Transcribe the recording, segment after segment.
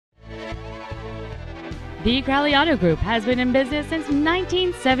The Crowley Auto Group has been in business since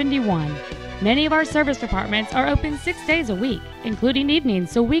 1971. Many of our service departments are open 6 days a week, including evenings,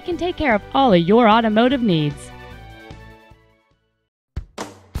 so we can take care of all of your automotive needs.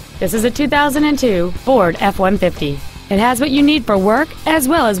 This is a 2002 Ford F-150. It has what you need for work as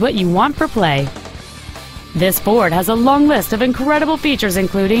well as what you want for play. This Ford has a long list of incredible features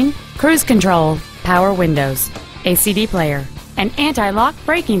including cruise control, power windows, a CD player, an anti-lock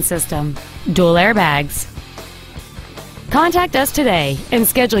braking system, dual airbags. Contact us today and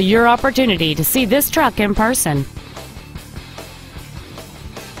schedule your opportunity to see this truck in person.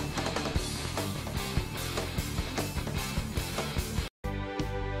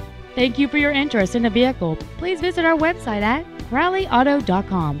 Thank you for your interest in the vehicle. Please visit our website at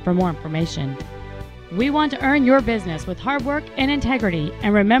crowleyauto.com for more information. We want to earn your business with hard work and integrity.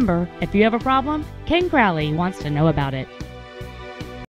 And remember, if you have a problem, Ken Crowley wants to know about it.